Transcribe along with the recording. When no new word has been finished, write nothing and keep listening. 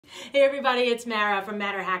Hey everybody, it's Mara from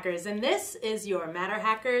MatterHackers, and this is your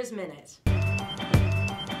MatterHackers Minute.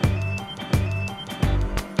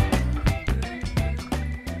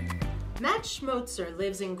 Matt Schmotzer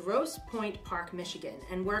lives in Grosse Pointe Park, Michigan,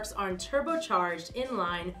 and works on turbocharged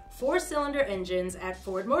inline 4-cylinder engines at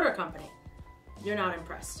Ford Motor Company. You're not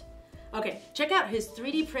impressed. Okay, check out his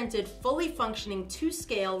 3D printed, fully functioning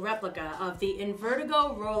 2-scale replica of the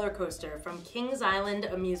Invertigo roller coaster from Kings Island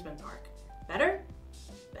Amusement Park. Better?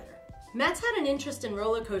 Better. Matt's had an interest in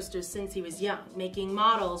roller coasters since he was young, making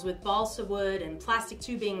models with balsa wood and plastic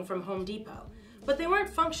tubing from Home Depot. But they weren't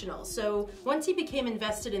functional, so once he became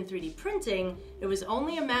invested in 3D printing, it was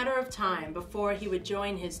only a matter of time before he would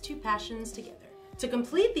join his two passions together. To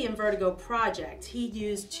complete the Invertigo project, he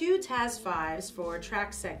used 2 TAS5s for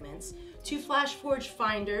track segments, 2 FlashForge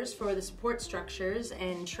finders for the support structures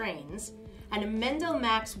and trains, and a Mendel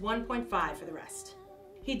Max 1.5 for the rest.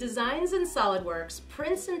 He designs in SolidWorks,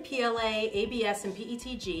 prints in PLA, ABS, and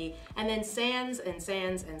PETG, and then sands and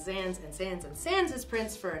sands and sands and sands and sands his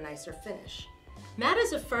prints for a nicer finish. Matt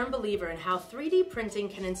is a firm believer in how 3D printing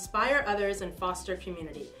can inspire others and foster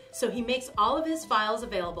community, so he makes all of his files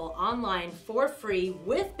available online for free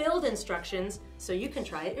with build instructions so you can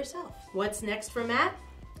try it yourself. What's next for Matt?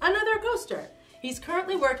 Another coaster. He's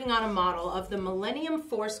currently working on a model of the Millennium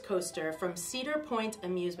Force coaster from Cedar Point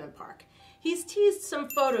Amusement Park. He's teased some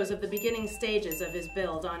photos of the beginning stages of his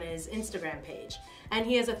build on his Instagram page, and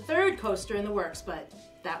he has a 3rd coaster in the works, but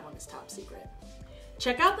that one is top secret.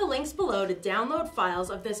 Check out the links below to download files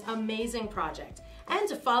of this amazing project and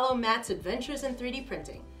to follow Matt's adventures in 3D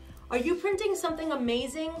printing. Are you printing something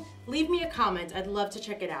amazing? Leave me a comment, I'd love to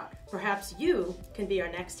check it out. Perhaps you can be our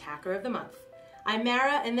next Hacker of the Month. I'm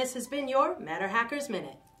Mara, and this has been your MatterHackers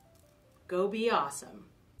Minute. Go be awesome.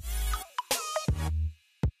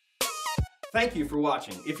 Thank you for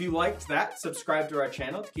watching. If you liked that, subscribe to our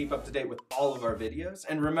channel to keep up to date with all of our videos.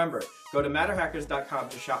 And remember, go to MatterHackers.com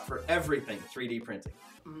to shop for everything 3D printing.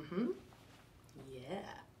 Yeah.